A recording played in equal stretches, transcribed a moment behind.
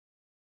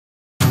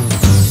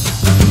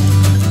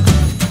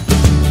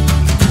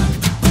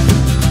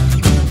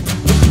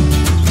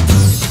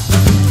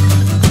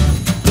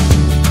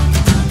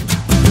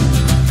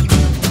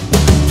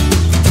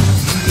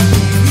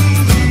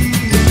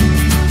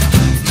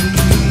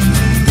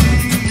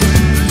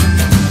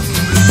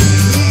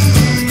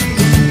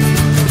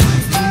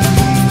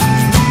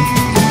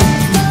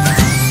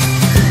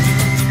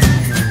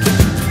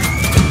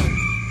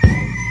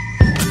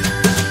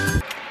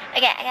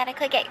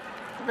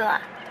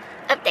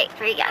update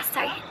for you guys.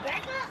 Sorry.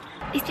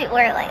 These people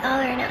are like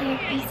hollering out here.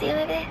 You see them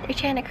over there? They're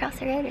trying to cross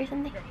the road or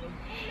something.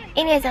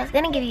 Anyways, I was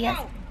gonna give you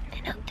guys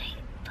an update,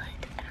 but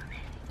I don't know.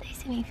 They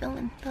see me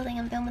filming. They'll think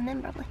I'm filming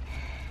them probably.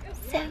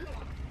 So,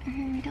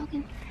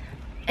 talking.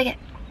 Okay.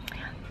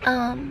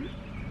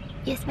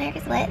 Yes, my hair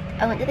is wet.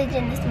 I went to the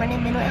gym this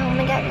morning, then went home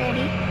and got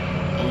ready,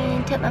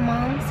 and took my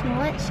mom some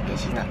lunch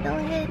because she's not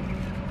feeling good.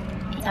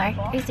 Sorry,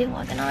 he's still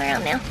walking all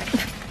around now.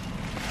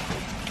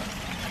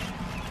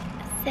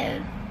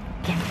 So,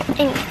 yeah.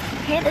 Anyway,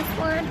 here this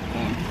one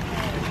and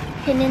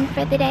heading in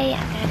for the day.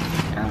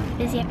 I've got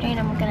busy afternoon.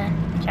 I'm gonna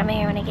dry my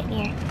hair when I get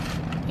near.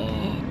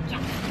 And yeah.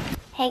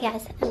 Hey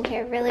guys, I'm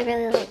here really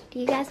late. Do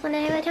you guys want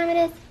to know what time it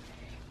is?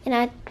 And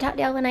I talked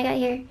to y'all when I got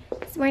here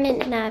this morning,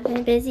 and I've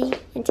been busy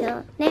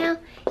until now.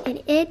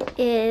 And it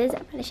is,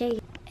 I'm gonna show you,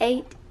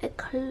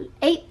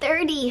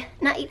 8:30,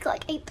 not 8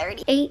 o'clock,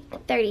 8:30.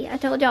 8:30. I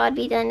told y'all I'd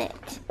be done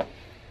at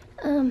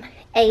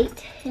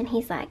 8, and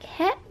he's like,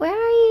 hey, where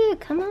are you?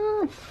 Come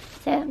on.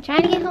 So I'm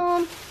trying to get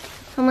home.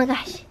 Oh my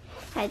gosh,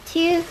 I had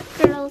 2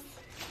 girls.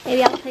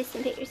 Maybe I'll post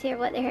some pictures here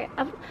of what their hair.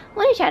 I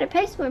want to try to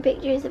post more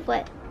pictures of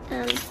what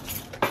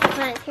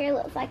client's hair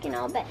looks like and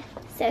all, but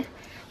so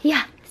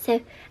yeah.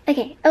 So,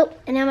 okay. Oh,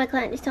 and now my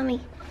client just told me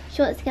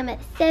she wants to come at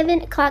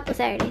 7 o'clock on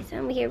Saturday. So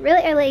I'm here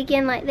really early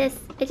again like this.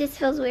 It just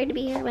feels weird to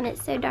be here when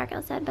it's so dark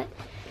outside, but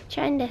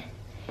trying to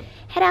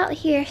head out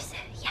here. So,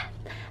 yeah.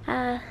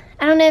 I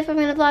don't know if I'm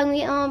going to vlog when we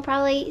get home.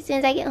 Probably as soon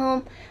as I get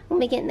home, we'll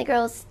be getting the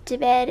girls to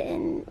bed,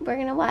 and we're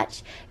going to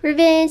watch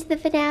Revenge, the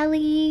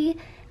finale.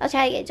 I'll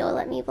try to get Joel to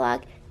let me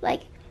vlog.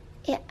 Like,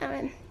 yeah,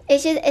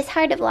 it's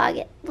hard to vlog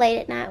it late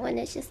at night when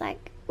it's just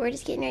like, we're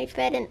just getting ready for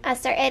bed, and I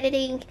start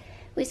editing.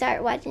 We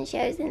start watching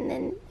shows, and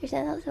then there's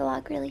nothing else to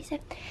vlog really. So,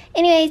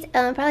 anyways,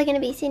 I'm probably gonna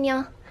be seeing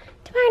y'all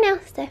tomorrow now.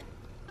 So,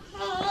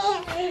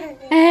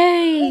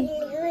 hey,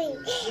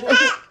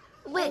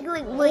 what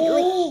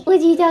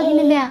you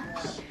talking about?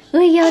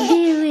 What y'all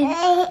doing?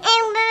 Yeah,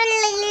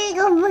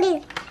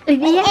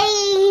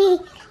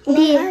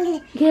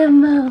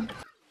 come on.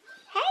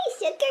 Hey,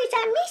 suckers, I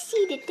miss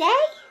you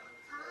today.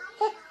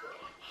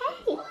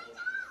 Hey,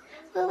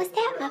 what was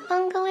that? My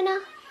phone going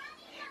off?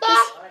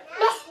 Yeah.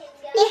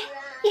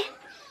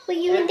 What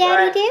you and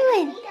Daddy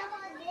doing?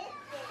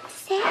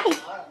 Say.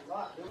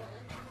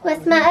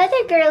 What's my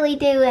other girlie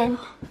doing?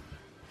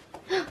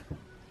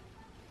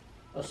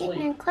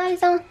 Getting her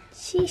clothes on.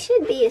 She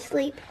should be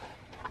asleep.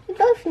 We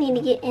both need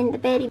to get in the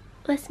bed.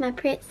 What's my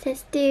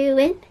princess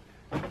doing?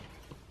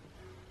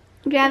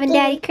 Driving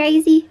Daddy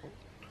crazy?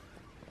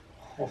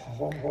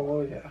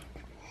 Oh yeah.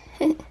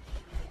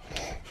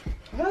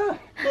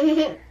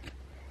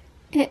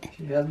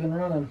 She has been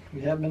running.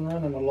 We have been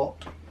running a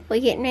lot. We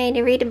getting ready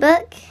to read a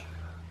book?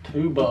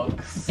 2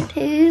 books.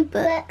 2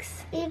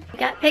 books. I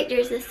got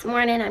pictures this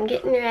morning. I'm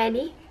getting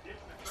ready.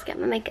 Just got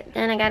my makeup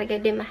done. I gotta go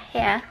do my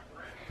hair.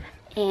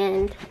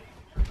 And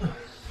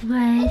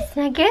what's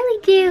my girlie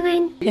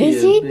doing? What's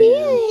she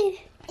doing?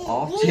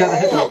 Oh, she got the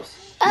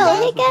hiccups.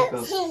 Oh,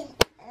 hiccups.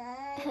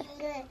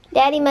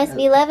 Daddy must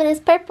be loving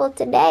his purple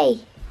today.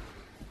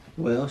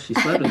 Well, she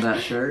slept in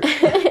that shirt,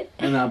 and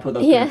then I put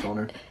those pants on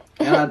her.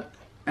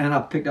 And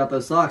I picked out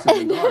those socks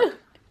in the dark.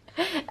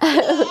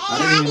 I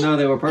didn't even know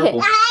they were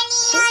purple.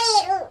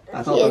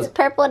 She is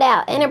purpled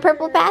out. And her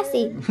purple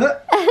passy.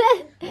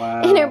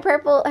 Wow. And her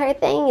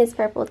thing is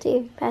purple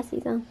too.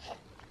 Passy's on.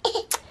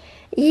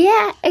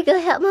 Yeah, are you gonna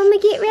help Mama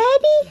get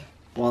ready?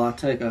 While I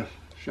take a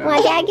shower.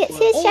 While Dad gets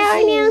his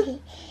shower now.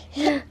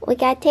 We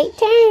gotta take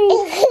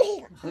turns.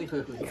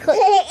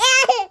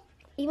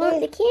 You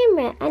want the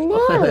camera? I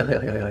know.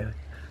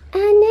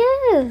 I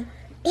know.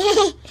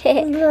 Show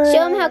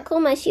them how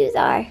cool my shoes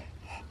are.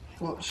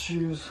 What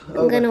shoes?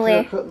 I'm gonna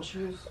wear. Haircutting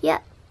shoes?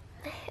 Yep.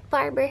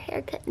 Barber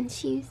haircutting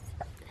shoes.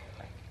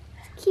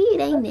 It's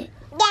cute, ain't it?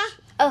 Yeah.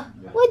 Oh,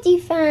 what'd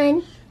you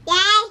find?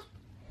 Dad.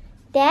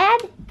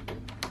 Dad?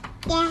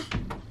 Yeah.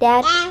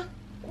 Dad.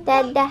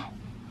 Dad.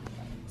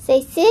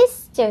 Say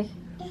sister.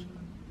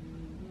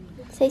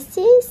 Say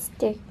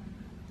sister.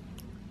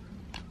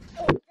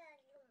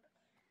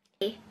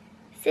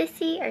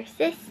 Sissy or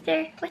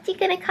sister? What you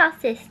gonna call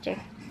sister?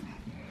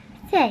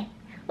 Say,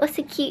 what's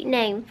a cute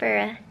name for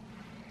a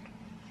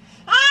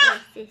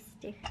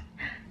sister?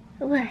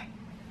 What?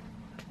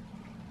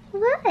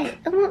 What? I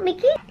want me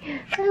get.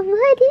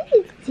 What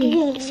is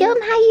it? Show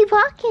them how you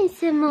walking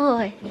some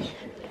more.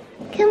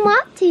 Come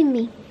walk to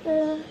me.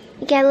 You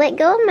gotta let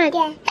go of my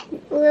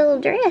little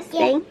dress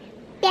thing.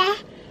 Yeah.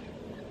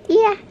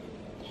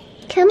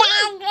 Come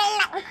on.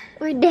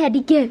 Where'd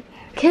Daddy go?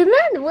 Come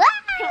on. Whoa!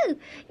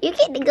 You're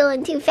getting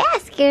going too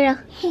fast, girl.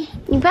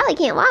 You probably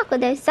can't walk with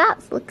those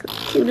socks. Look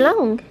too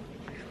long.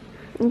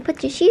 You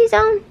put your shoes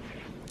on.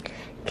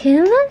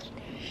 Come on.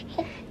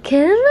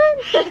 Come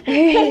on.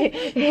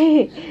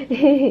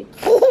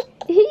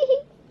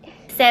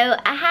 So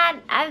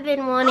I've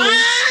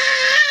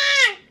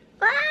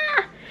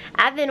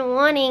been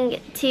wanting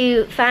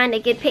to find a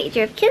good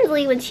picture of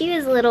Kinsley when she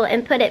was little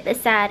and put it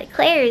beside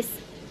Claire's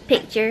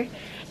picture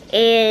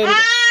and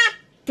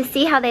to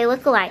see how they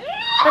look alike.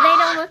 But they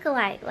don't look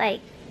alike. Like,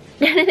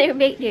 None of their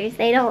pictures,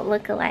 they don't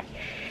look alike.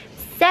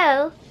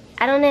 So,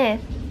 I don't know.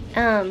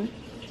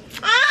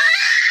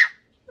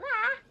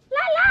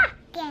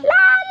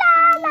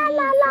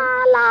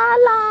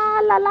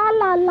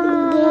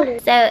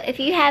 So if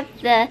you have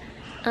the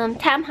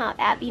Time Hop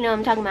app, you know what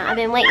I'm talking about. I've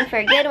been waiting for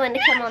a good one to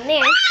come on there.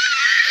 And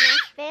I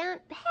found,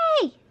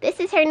 hey, this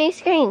is her new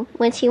screen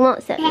when she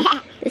wants something.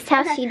 This is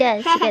how she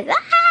does. She goes,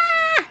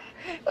 ah,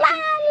 la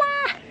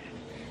la.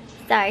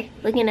 Sorry,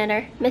 looking at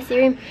her messy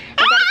room.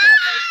 I gotta put up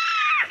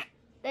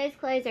those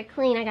clothes are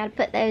clean. I gotta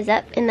put those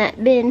up in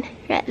that bin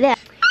right there.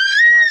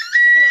 And I was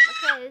picking out my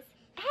clothes.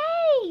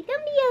 Hey,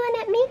 don't be yelling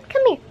at me.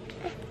 Come here.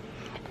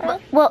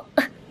 Well,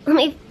 let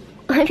me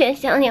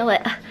finish telling you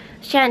what I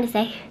was trying to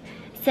say.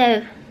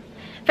 So,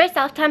 first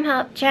off, Time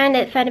Hop trying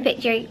to find a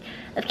picture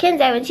of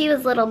Kinsley when she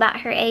was little, about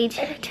her age,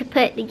 to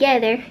put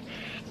together.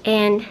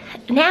 And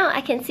now I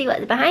can see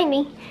what's behind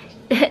me.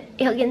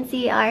 You can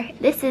see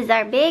this is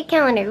our big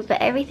calendar. We put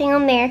everything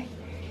on there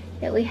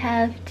that we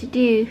have to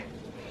do.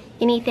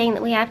 Anything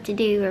that we have to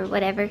do or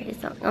whatever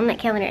is on that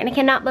calendar. And I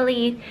cannot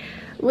believe,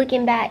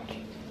 looking back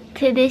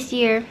to this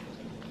year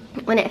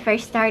when it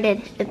first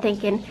started, and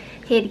thinking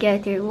he'd go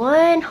through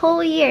one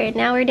whole year, and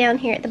now we're down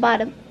here at the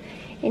bottom.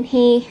 And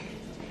he'll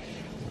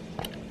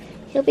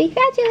be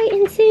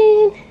graduating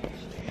soon.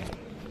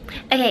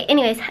 Okay,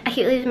 anyways, I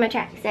keep losing my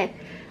track. So,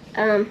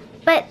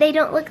 but they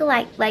don't look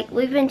alike. Like,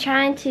 we've been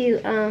trying to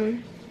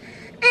find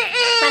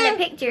a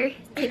picture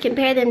to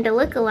compare them to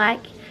look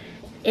alike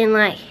in,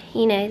 like,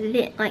 you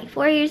know, like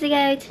 4 years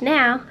ago to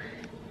now.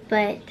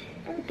 But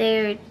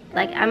they're,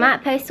 like, I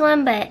might post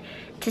one, but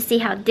to see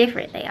how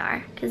different they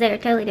are, because they're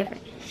totally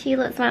different. She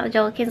looks smart with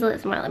Joel, Kinsley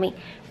looks smart with me,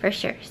 for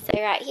sure. So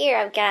right here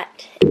I've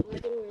got black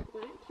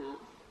top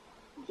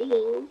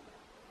jeans.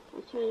 I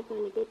was trying to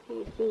find a good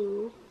pair of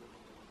jeans.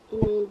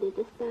 And then to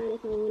decide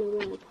if I want to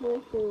wear a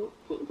colorful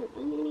tank top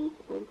underneath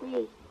or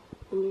gray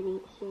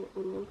underneath the shirt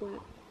on the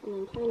black. And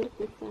I'm trying to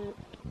decide.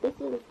 This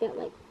one's got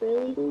like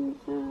frillies on the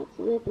top,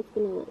 so I don't know if it's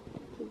going to look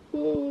too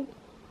big.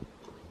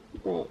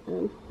 But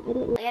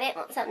I didn't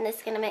want something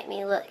that's going to make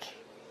me look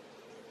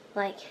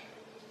like,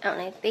 I don't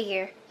know,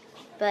 bigger.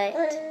 But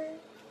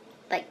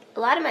like a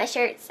lot of my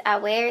shirts I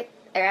wear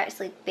are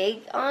actually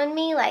big on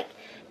me. Like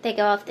they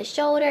go off the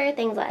shoulder,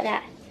 things like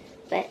that.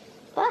 But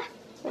I'm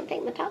gonna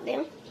take my top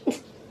down.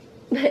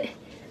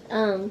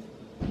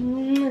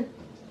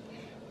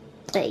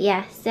 But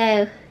yeah, so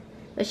I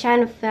was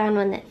trying to find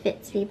one that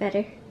fits me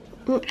better.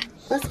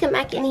 Let's come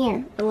back in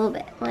here a little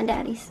bit. My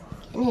daddy's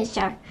in his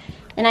shower.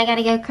 Then I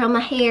gotta go curl my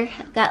hair.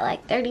 I've got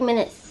like 30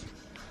 minutes.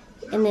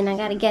 And then I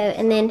gotta go.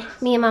 And then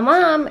me and my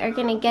mom are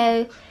gonna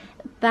go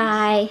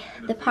by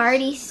the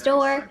party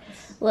store.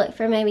 Look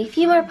for maybe a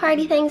few more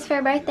party things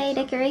for birthday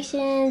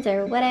decorations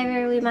or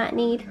whatever we might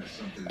need.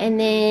 And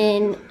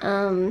then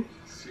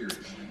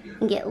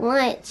get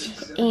lunch.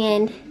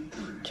 And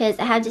because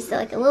I have just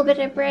like a little bit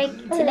of break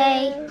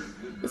today,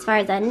 as far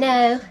as I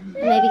know.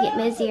 Maybe get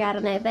busier, I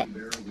don't know. But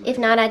if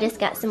not, I just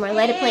got some more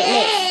lead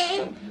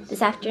appointments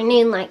this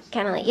afternoon, like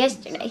kind of like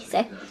yesterday.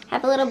 So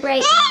have a little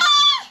break.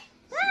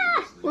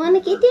 You want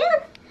to get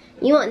down?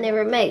 You want the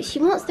remote. She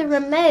wants the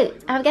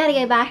remote. I've got to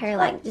go buy her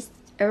like just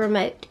a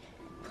remote.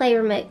 Play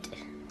remote.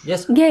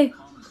 Yes. Go.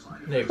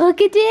 No.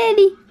 Look at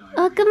Daddy.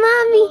 Look at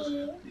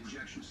Mommy.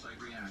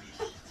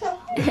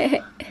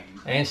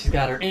 And she's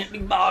got her empty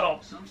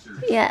bottle.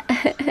 Yeah.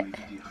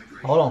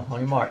 Hold on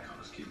your mark.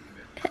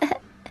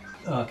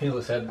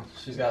 Kinsley said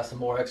she's got some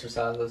more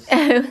exercises.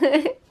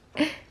 That's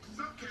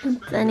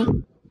funny.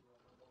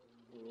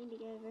 We need to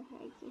go over her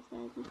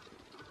exercises.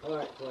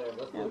 Alright, Claire,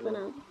 let's So when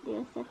I'll do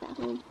a stuff at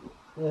home.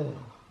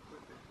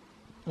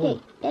 Hey,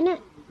 dinner.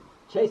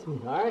 chase me,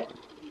 alright?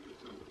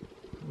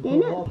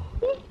 Dinner.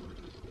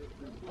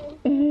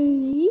 There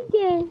you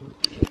go.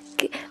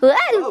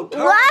 Whoa!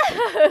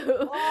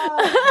 Whoa!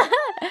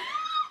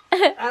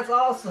 That's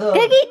awesome! Look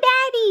at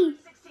Daddy!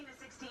 16 to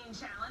 16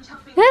 challenge,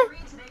 helping Huh?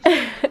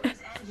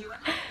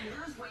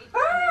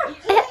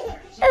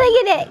 Look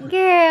at that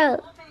girl.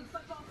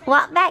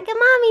 Walk back to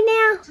Mommy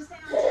now.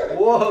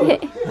 Whoa!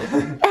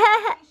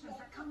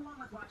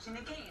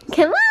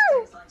 Come on.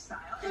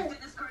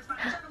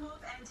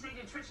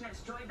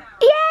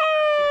 Yay!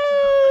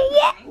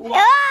 Yeah!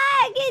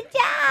 Oh, good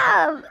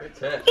job!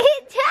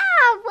 Good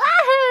job!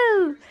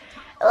 Whoa!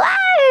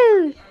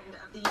 Whoa!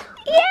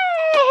 Yay!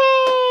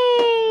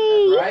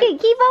 You can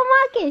keep on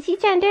walking. She's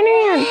trying to turn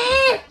around.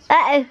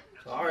 Uh-oh.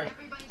 Sorry.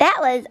 That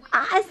was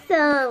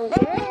awesome,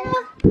 girl.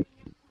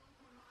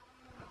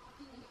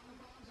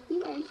 You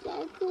are so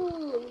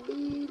cool,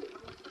 dude.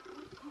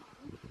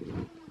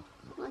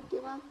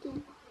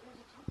 Walking.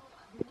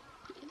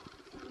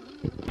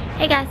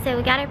 Hey guys, so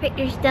we got our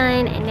pictures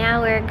done and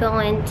now we're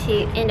going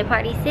to end of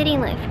Party City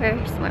and look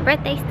for some more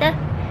birthday stuff.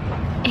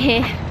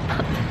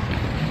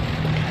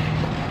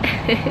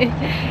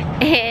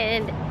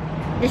 And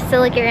just to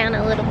look around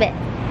a little bit.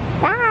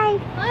 Bye!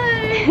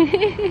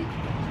 Bye!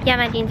 Yeah,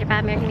 my jeans are by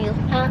American Eagle.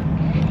 Huh?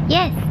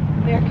 Yes.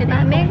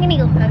 American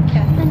Eagle.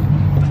 Okay.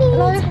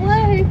 Hello.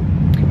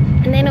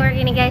 And then we're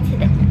gonna go to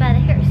by the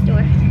hair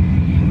store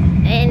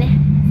and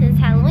since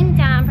Halloween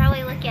time,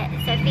 probably look at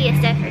Sophia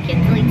stuff for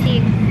Kinsley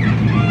too,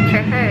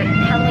 for her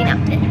Halloween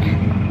outfit.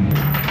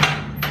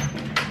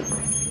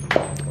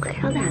 Look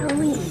at all the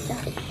Halloween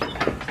stuff.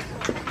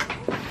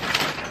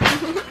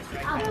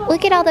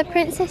 Look at all the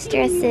princess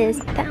dresses.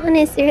 That one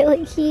is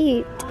really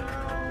cute.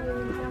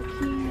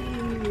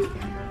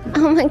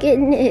 Oh my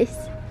goodness.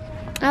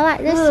 I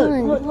like this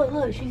one.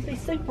 Look. She's a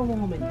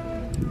superwoman.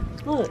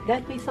 Look,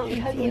 that'd be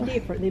something totally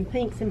different than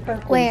pinks and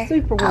purple. Where?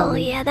 Superwoman. Oh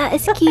yeah, that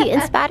is cute.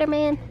 And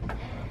Spider-Man.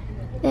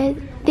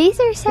 These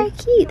are so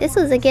cute. This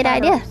was a good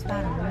idea.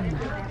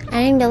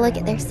 I need to look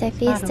at their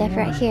Sophia stuff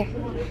right here.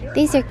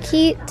 These are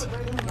cute.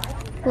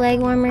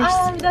 Leg warmers.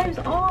 Oh, those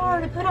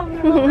are to put on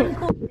your little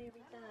ankles and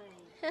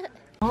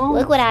everything.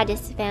 Look what I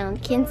just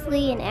found.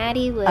 Kinsley and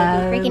Addie would be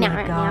freaking out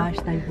right now. Oh my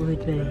gosh, they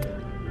would be.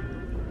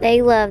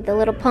 They love the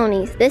little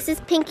ponies. This is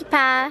Pinkie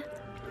Pie.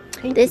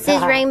 This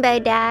is Rainbow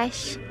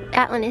Dash.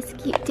 That one is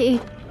cute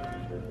too.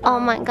 Oh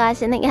my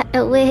gosh, and they got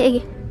a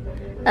wig.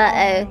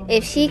 Uh-oh.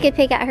 If she could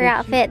pick out her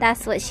outfit,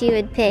 that's what she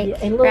would pick. Yeah,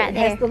 and look, right it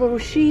there. has the little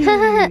shoes. Oh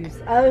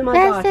my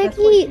That's gosh, so that's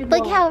cute.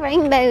 Look how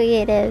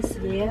rainbowy it is.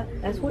 Yeah,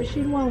 that's what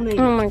she wanted.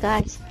 Oh my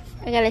gosh.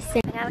 I gotta see.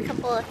 I got a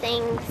couple of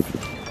things.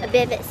 A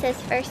bib that says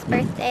first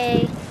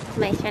birthday.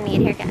 Somebody's trying to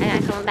get a haircut. I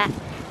gotta come back.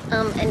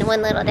 And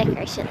one little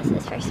decoration that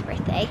says first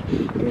birthday.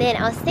 And then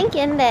I was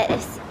thinking that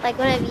if like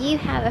one of you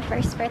have a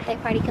first birthday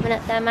party coming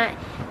up, that I might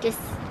just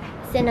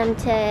send them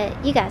to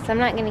you guys. So I'm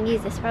not gonna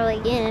use this probably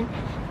again.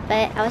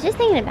 But I was just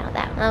thinking about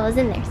that when I was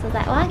in there. So I was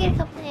like, well, I'll get a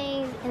couple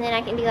things and then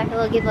I can do like a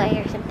little giveaway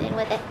or something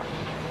with it.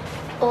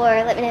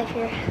 Or let me know if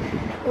your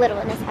little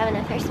one is having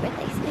a first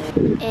birthday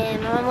soon.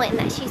 And my mom went in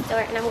that shoe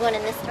store and I'm going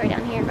in this store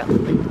down here real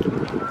quick.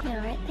 Yeah,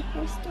 right at the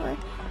hair store.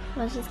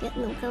 I was just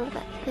getting them filled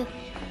up too.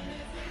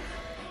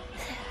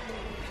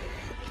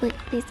 Look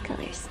at these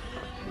colors.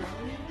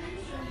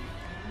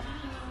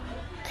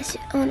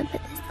 I want to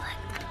put this like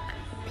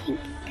pink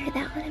or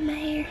that one in my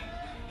hair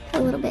a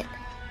little bit.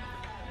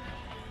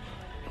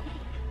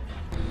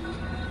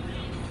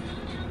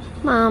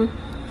 Mom,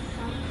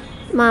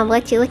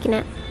 what you looking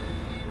at?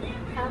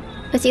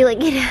 What you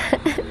looking at?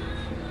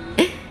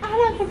 I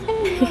don't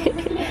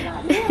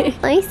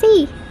pretend. Let me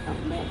see.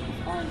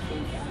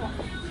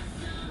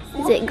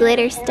 Is it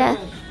glitter stuff?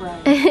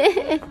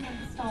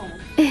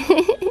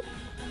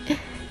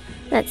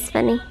 That's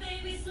funny.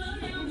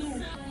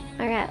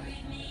 Alright.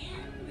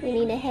 We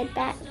need to head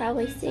back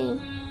probably soon.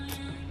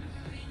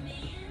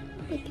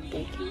 Look at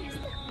their camera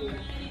stuff.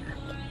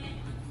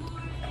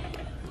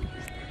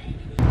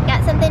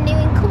 Got something new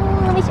and cool.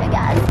 Let me show you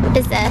guys.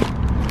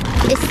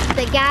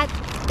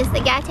 It's the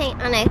guy tank.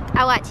 I know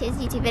I watch his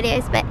YouTube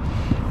videos, but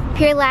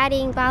pure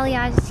lighting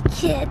balayage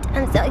kit.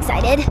 I'm so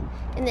excited.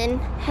 And then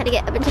had to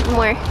get a bunch of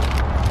more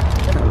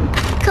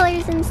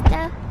colors and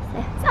stuff. So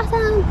it's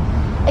awesome.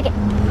 Okay.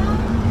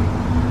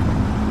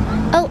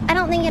 Oh, I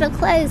don't think it'll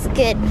close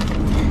good.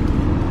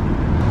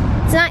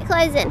 It's not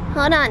closing.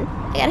 Hold on.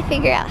 I gotta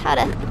figure out how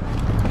to.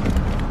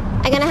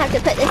 I'm gonna have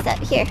to put this up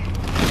here.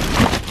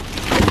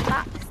 The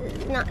box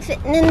is not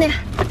fitting in there.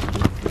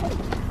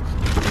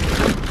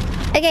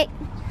 Okay.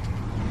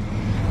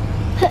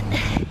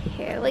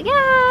 Here we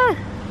go.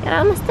 Got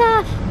all my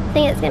stuff. I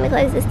think it's gonna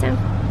close this time.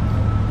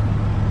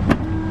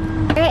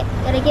 Alright,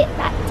 gotta get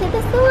back to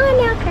the salon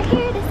now for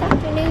hair this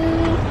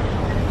afternoon.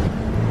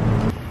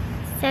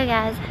 So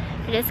guys,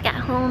 I just got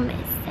home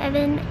at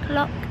 7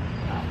 o'clock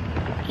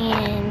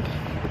and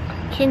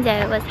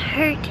Kenzo was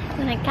hurt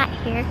when I got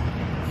here.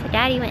 So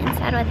Daddy went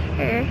inside with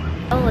her.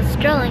 I was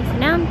strolling, so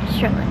now I'm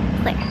strolling.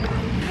 Claire.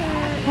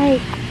 Hey.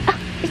 Oh,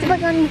 there's a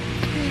bug on me.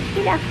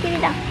 Get it off, get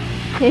it off.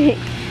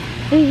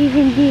 What are you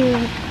even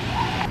doing?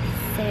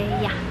 So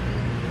yeah,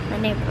 my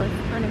neighbor was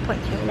on her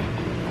porch over there.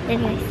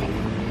 Anyways,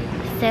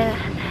 so I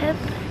hope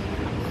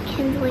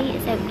Kinsley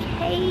is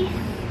okay.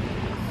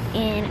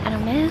 And I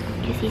don't know,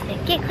 because he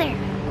said, get Claire,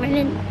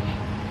 running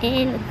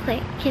in with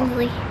Claire.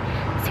 Kinsley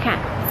was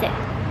crying. So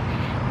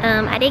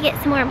I did get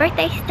some more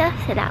birthday stuff,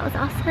 so that was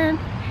awesome.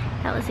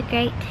 That was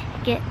great to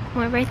get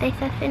more birthday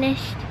stuff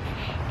finished.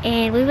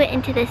 And we went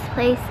into this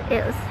place.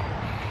 It was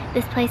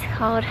this place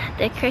called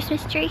the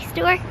Christmas Tree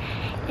Store.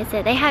 And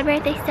so they had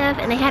birthday stuff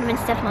and they had a bunch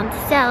of stuff on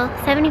sale.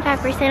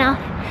 75% off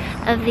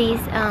of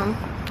these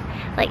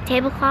like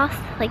tablecloths,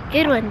 like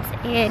good ones.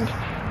 And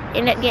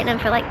ended up getting them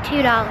for like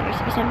 $2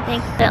 or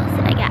something. What else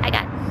did I got? I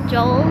got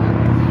Joel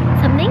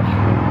something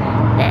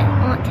that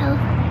I won't tell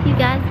you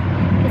guys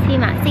because he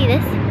might see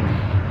this.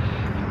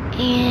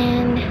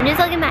 And I'm just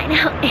looking back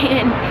now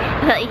and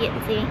I thought you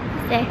couldn't see.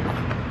 So,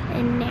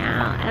 and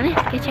now, I don't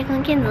know, go check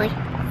on Kinsley.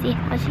 See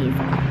how she's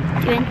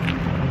doing.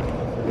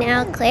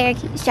 Now Claire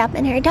keeps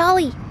dropping her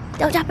dolly.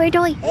 Don't drop her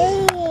dolly.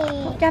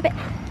 Don't drop it.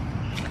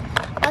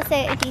 Also,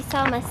 if you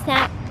saw my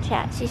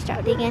Snapchat, she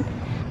dropped it again.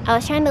 I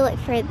was trying to look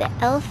for the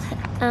e.l.f.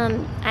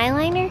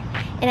 eyeliner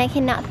and I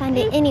cannot find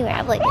it anywhere.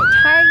 I've looked at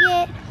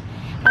Target,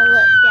 I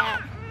looked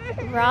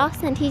at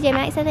Ross and TJ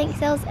Maxx, I think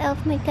sells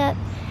e.l.f. makeup,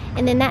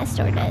 and then that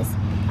store does,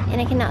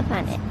 and I cannot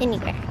find it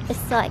anywhere.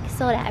 It's like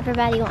sold out.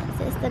 Everybody wants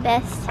it. It's the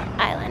best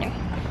eyeliner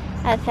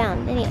I've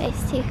found anyways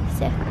too.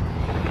 So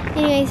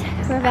Anyways,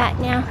 we're back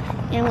now,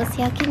 and we'll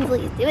see how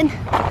Kinsley is doing.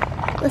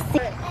 Let's see.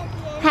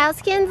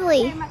 How's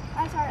Kinsley?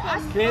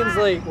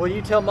 Kinsley, will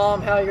you tell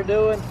Mom how you're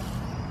doing?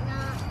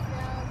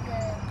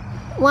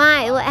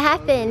 Why? What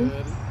happened?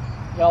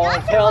 Y'all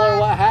want to tell her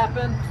what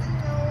happened?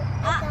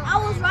 I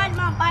was riding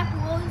my bike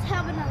and we was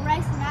having a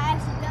race and I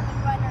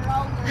accidentally ran her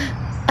over.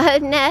 Oh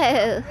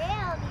no.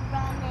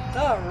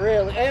 Not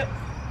really.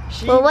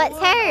 She Well, what's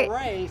won hurt? a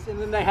race,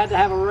 and then they had to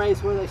have a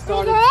race where they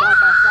started side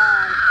by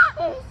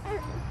side,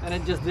 and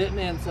it just didn't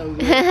end so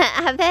good.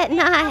 I bet I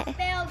not.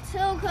 failed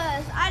too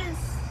because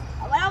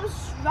when I was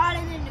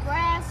riding in the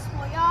grass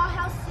where y'all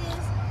house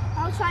is,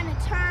 I was trying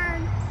to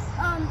turn.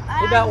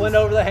 He about went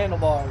over the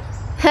handlebars.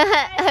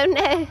 Oh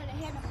no.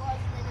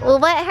 Well,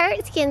 what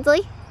hurts,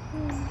 Kinsley?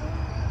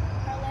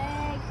 Her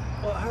leg.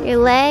 What hurts? Your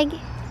leg?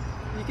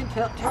 You can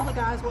tell the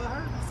guys what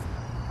hurts.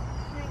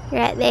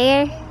 Right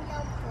there?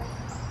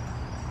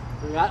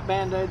 We got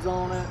band-aids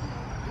on it.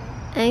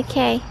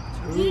 Okay.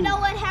 Do you know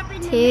what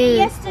happened to Two. me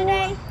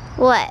yesterday?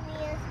 What?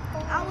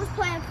 I was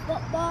playing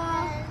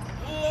football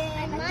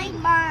and I think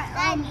my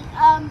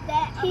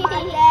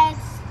dad's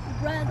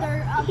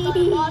brother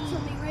ball to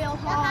me real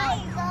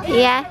hard.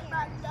 Yeah.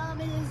 My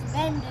thumb is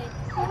bended.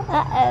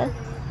 Uh-oh.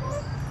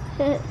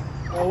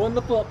 Throwing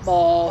the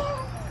football.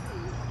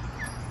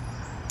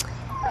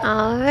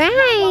 All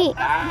right.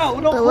 No,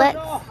 don't Well, put it let's.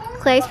 off.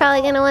 Claire's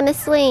probably gonna want to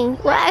swing.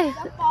 Whoa.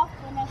 Jump off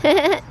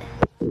whenever.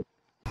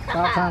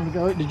 About time to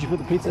go. Did you put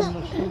the pizza in the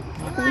machine?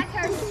 Like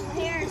her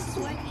hair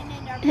swinging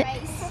in her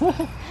face.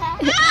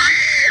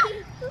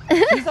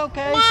 She's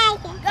okay. I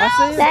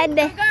see it.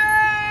 Sunday.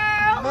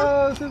 Girl!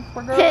 Go,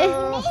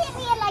 Supergirl.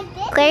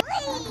 Claire.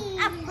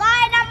 I'm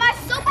flying on my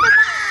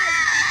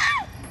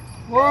superbike!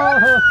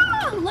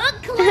 Whoa. Look,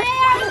 Claire!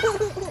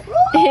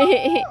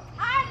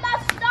 I'm a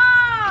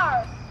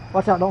star!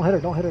 Watch out. Don't hit her.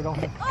 Don't hit her. Don't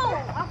hit her. Oh,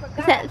 I Is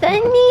forgot. that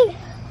funny?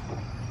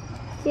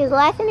 She's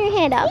laughing her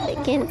head off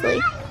at Kinsley.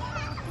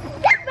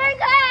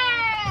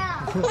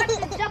 Supergirl! What's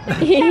the jumping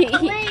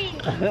trampoline?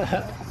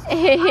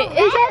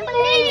 Is that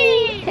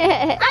funny?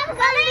 I'm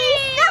gonna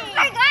be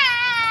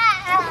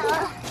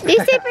Supergirl! Do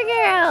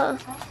Supergirl.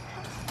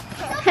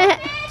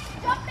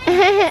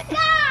 Jumping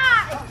star!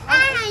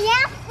 I'm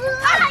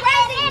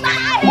raising my